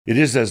It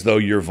is as though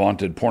your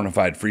vaunted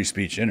pornified free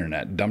speech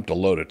internet dumped a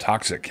load of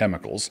toxic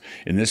chemicals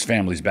in this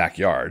family's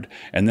backyard,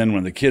 and then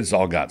when the kids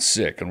all got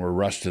sick and were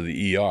rushed to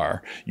the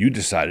ER, you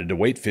decided to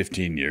wait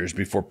 15 years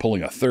before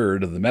pulling a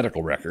third of the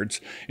medical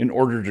records in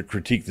order to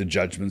critique the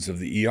judgments of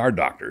the ER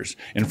doctors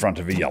in front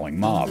of a yelling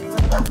mob.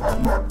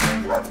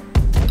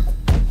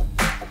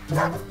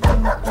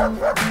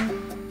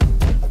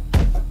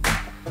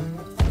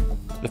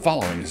 The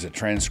following is a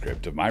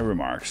transcript of my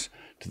remarks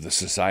to the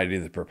Society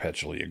of the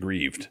Perpetually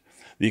Aggrieved.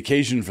 The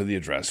occasion for the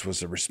address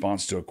was a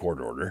response to a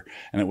court order,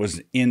 and it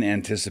was in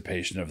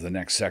anticipation of the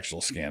next sexual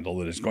scandal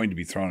that is going to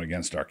be thrown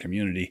against our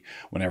community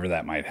whenever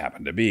that might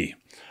happen to be.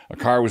 A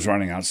car was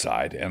running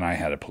outside, and I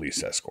had a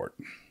police escort.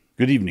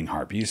 Good evening,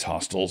 harpies,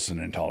 hostiles,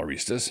 and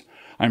intoleristas.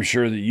 I'm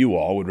sure that you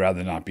all would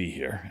rather not be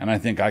here, and I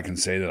think I can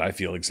say that I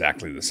feel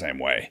exactly the same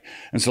way.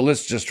 And so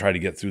let's just try to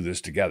get through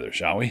this together,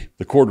 shall we?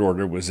 The court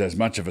order was as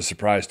much of a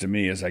surprise to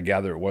me as I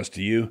gather it was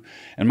to you,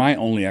 and my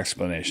only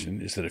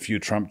explanation is that a few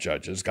Trump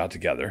judges got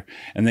together,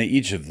 and they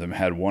each of them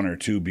had one or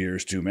two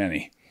beers too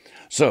many.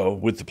 So,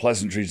 with the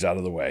pleasantries out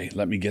of the way,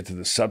 let me get to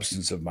the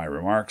substance of my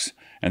remarks,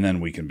 and then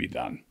we can be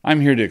done.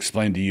 I'm here to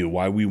explain to you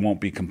why we won't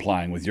be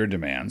complying with your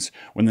demands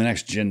when the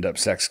next ginned-up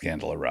sex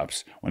scandal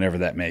erupts, whenever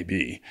that may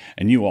be,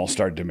 and you all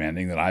start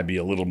demanding that I be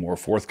a little more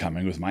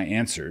forthcoming with my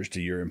answers to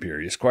your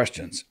imperious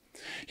questions.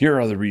 Here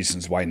are the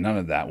reasons why none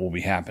of that will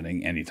be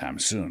happening anytime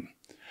soon.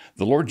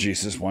 The Lord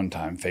Jesus one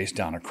time faced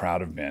down a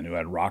crowd of men who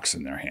had rocks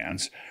in their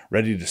hands,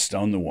 ready to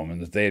stone the woman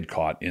that they had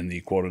caught in the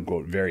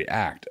quote-unquote very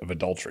act of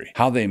adultery.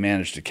 How they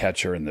managed to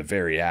catch her in the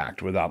very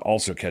act without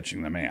also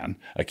catching the man,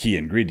 a key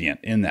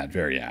ingredient in that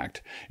very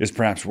act, is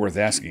perhaps worth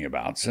asking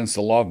about, since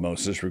the law of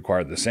Moses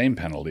required the same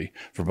penalty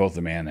for both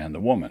the man and the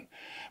woman.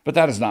 But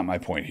that is not my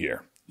point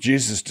here.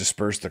 Jesus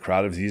dispersed the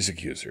crowd of these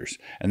accusers,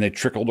 and they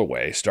trickled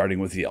away, starting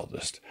with the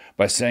eldest,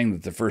 by saying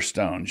that the first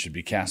stone should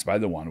be cast by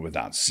the one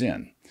without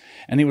sin.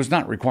 And he was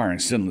not requiring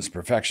sinless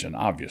perfection,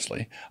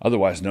 obviously,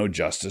 otherwise no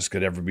justice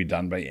could ever be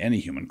done by any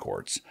human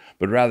courts,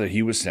 but rather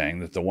he was saying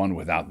that the one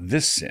without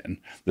this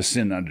sin, the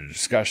sin under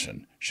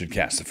discussion, should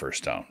cast the first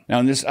stone. Now,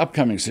 in this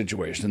upcoming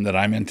situation that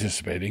I'm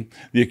anticipating,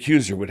 the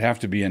accuser would have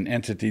to be an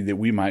entity that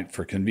we might,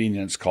 for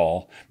convenience,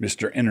 call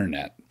Mr.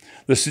 Internet.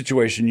 The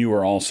situation you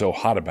are all so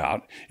hot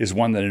about is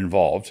one that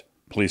involved,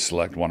 please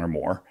select one or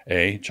more,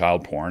 A,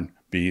 child porn,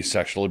 B,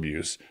 sexual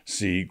abuse,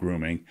 C,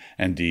 grooming,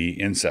 and D,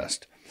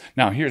 incest.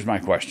 Now, here's my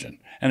question,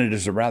 and it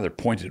is a rather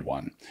pointed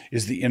one.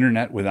 Is the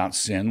internet without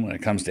sin when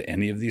it comes to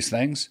any of these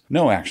things?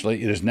 No,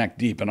 actually, it is neck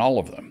deep in all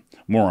of them.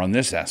 More on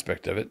this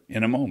aspect of it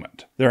in a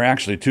moment. There are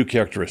actually two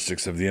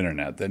characteristics of the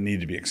internet that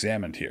need to be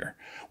examined here.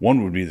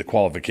 One would be the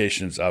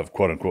qualifications of,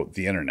 quote-unquote,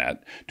 the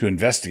internet to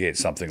investigate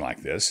something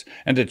like this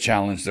and to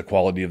challenge the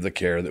quality of the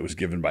care that was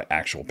given by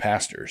actual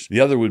pastors.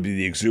 The other would be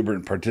the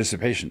exuberant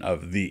participation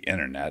of the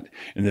internet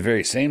in the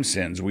very same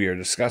sins we are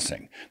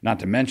discussing, not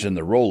to mention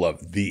the role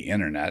of the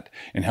internet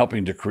in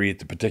helping to create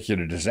the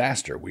particular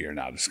disaster we are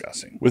now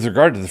discussing. With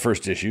regard to the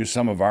first issue,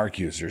 some of our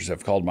accusers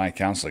have called my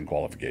counseling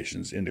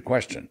qualifications into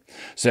question,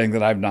 saying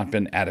that I've not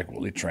been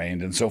adequately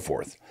trained and so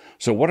forth.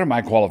 So what are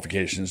my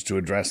qualifications to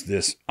address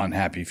this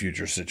unhappy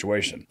future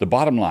situation? The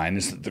bottom line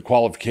is that the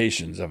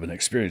qualifications of an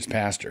experienced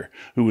pastor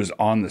who was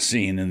on the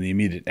scene in the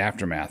immediate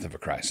aftermath of a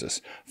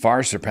crisis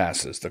far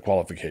surpasses the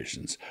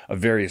qualifications of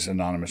various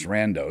anonymous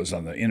randos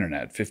on the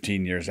internet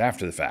 15 years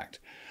after the fact.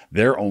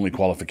 Their only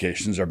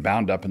qualifications are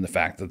bound up in the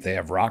fact that they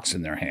have rocks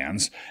in their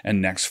hands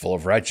and necks full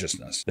of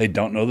righteousness. They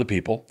don't know the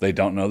people, they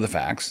don't know the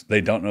facts,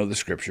 they don't know the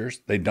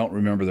scriptures, they don't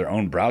remember their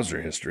own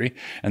browser history,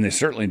 and they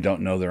certainly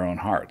don't know their own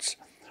hearts.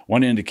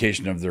 One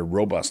indication of their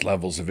robust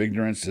levels of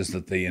ignorance is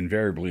that they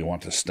invariably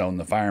want to stone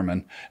the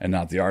firemen and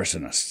not the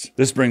arsonists.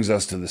 This brings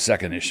us to the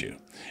second issue.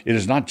 It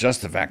is not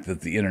just the fact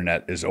that the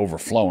internet is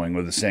overflowing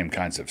with the same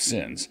kinds of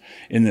sins.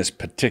 In this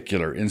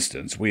particular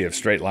instance, we have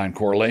straight-line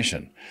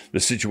correlation. The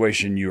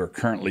situation you are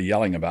currently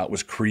yelling about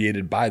was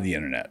created by the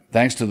internet.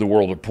 Thanks to the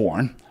world of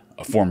porn,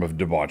 a form of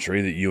debauchery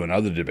that you and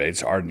other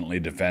debates ardently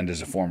defend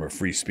as a form of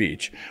free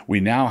speech, we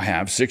now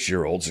have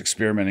 6-year-olds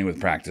experimenting with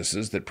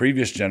practices that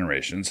previous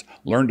generations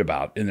learned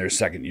about in their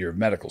second year of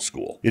medical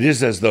school. It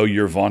is as though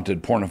your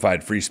vaunted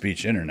pornified free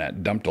speech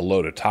internet dumped a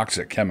load of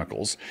toxic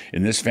chemicals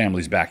in this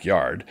family's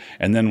backyard,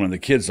 and then when the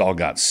kids all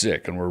got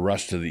sick and were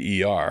rushed to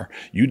the ER,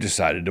 you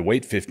decided to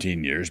wait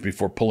 15 years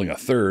before pulling a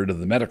third of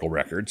the medical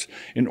records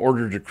in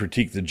order to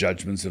critique the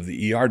judgments of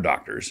the ER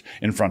doctors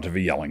in front of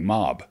a yelling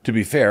mob. To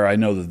be fair, I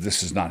know that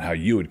this is not how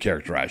you would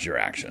characterize your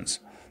actions.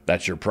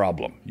 That's your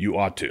problem. You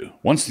ought to.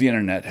 Once the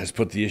internet has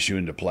put the issue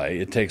into play,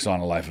 it takes on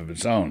a life of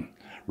its own.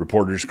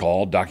 Reporters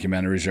call,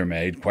 documentaries are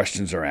made,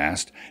 questions are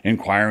asked,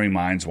 inquiring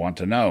minds want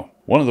to know.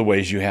 One of the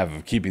ways you have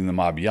of keeping the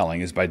mob yelling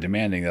is by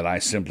demanding that I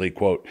simply,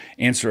 quote,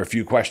 answer a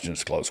few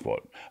questions, close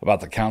quote, about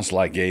the counsel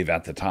I gave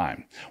at the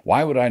time.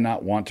 Why would I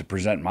not want to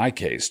present my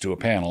case to a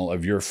panel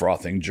of your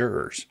frothing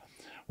jurors?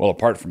 Well,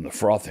 apart from the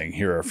frothing,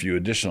 here are a few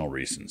additional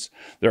reasons.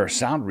 There are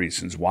sound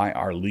reasons why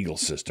our legal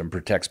system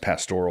protects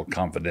pastoral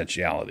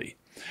confidentiality.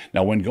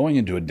 Now, when going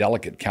into a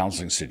delicate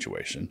counseling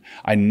situation,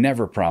 I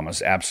never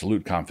promise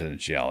absolute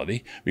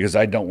confidentiality because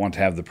I don't want to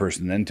have the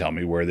person then tell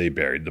me where they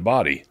buried the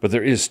body. But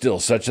there is still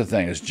such a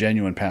thing as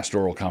genuine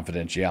pastoral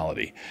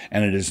confidentiality,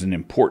 and it is an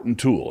important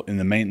tool in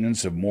the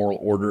maintenance of moral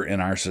order in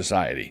our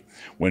society.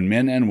 When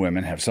men and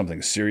women have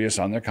something serious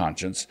on their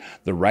conscience,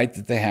 the right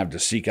that they have to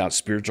seek out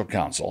spiritual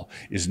counsel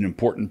is an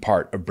important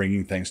part of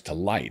bringing things to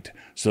light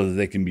so that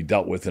they can be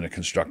dealt with in a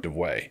constructive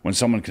way. When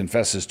someone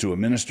confesses to a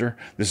minister,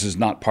 this is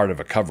not part of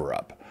a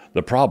cover-up.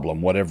 The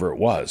problem, whatever it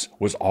was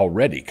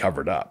already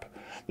covered up.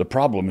 The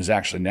problem is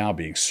actually now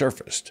being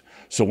surfaced.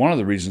 So one of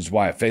the reasons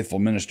why a faithful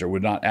minister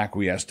would not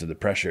acquiesce to the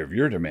pressure of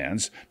your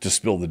demands to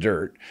spill the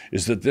dirt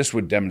is that this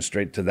would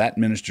demonstrate to that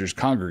minister's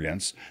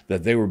congregants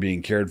that they were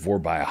being cared for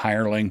by a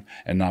hireling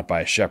and not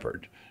by a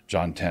shepherd.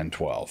 John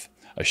 10:12.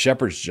 A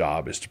shepherd's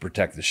job is to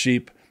protect the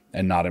sheep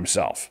and not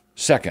himself.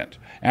 Second,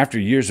 after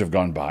years have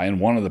gone by and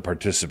one of the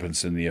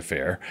participants in the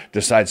affair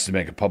decides to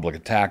make a public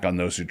attack on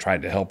those who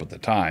tried to help at the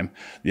time,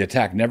 the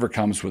attack never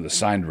comes with a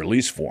signed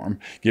release form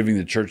giving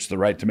the church the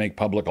right to make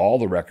public all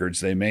the records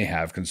they may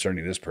have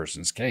concerning this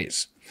person's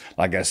case.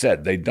 Like I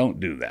said, they don't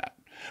do that.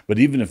 But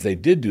even if they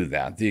did do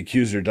that, the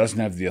accuser doesn't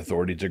have the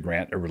authority to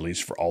grant a release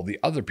for all the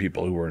other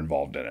people who were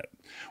involved in it.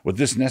 What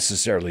this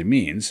necessarily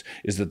means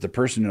is that the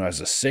person who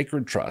has a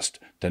sacred trust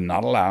to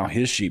not allow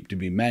his sheep to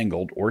be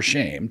mangled or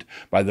shamed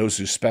by those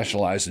who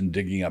specialize in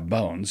digging up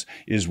bones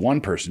is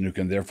one person who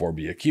can therefore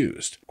be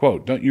accused.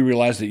 Quote, "Don't you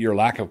realize that your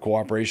lack of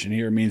cooperation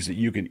here means that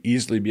you can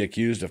easily be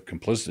accused of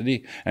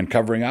complicity and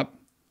covering up?"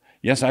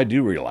 Yes, I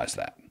do realize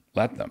that.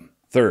 Let them.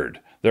 Third,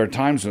 there are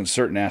times when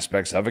certain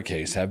aspects of a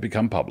case have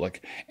become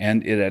public,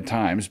 and it at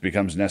times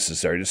becomes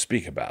necessary to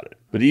speak about it.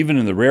 But even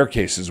in the rare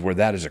cases where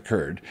that has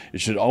occurred, it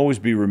should always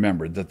be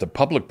remembered that the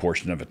public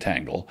portion of a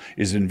tangle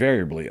is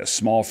invariably a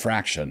small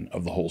fraction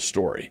of the whole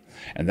story.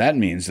 And that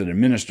means that a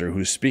minister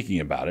who's speaking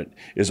about it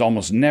is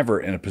almost never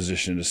in a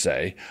position to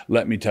say,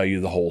 "Let me tell you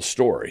the whole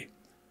story."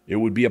 It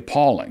would be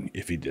appalling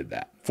if he did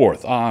that.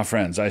 Fourth,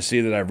 friends, I see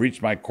that I've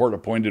reached my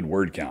court-appointed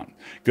word count.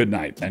 Good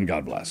night, and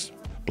God bless.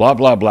 Blah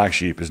Blah Black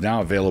Sheep is now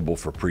available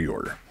for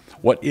pre-order.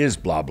 What is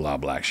Blah Blah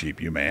Black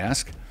Sheep, you may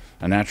ask?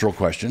 A natural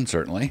question,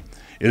 certainly.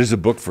 It is a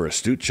book for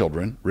astute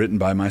children, written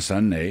by my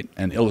son Nate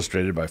and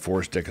illustrated by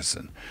Forrest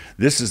Dickinson.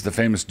 This is the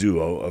famous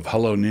duo of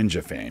Hello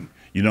Ninja fame.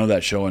 You know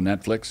that show on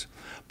Netflix?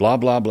 Blah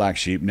Blah Black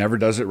Sheep never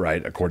does it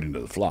right, according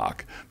to the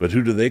flock, but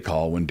who do they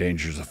call when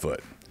danger's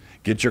afoot?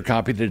 Get your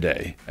copy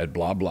today at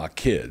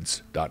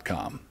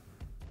blahblahkids.com.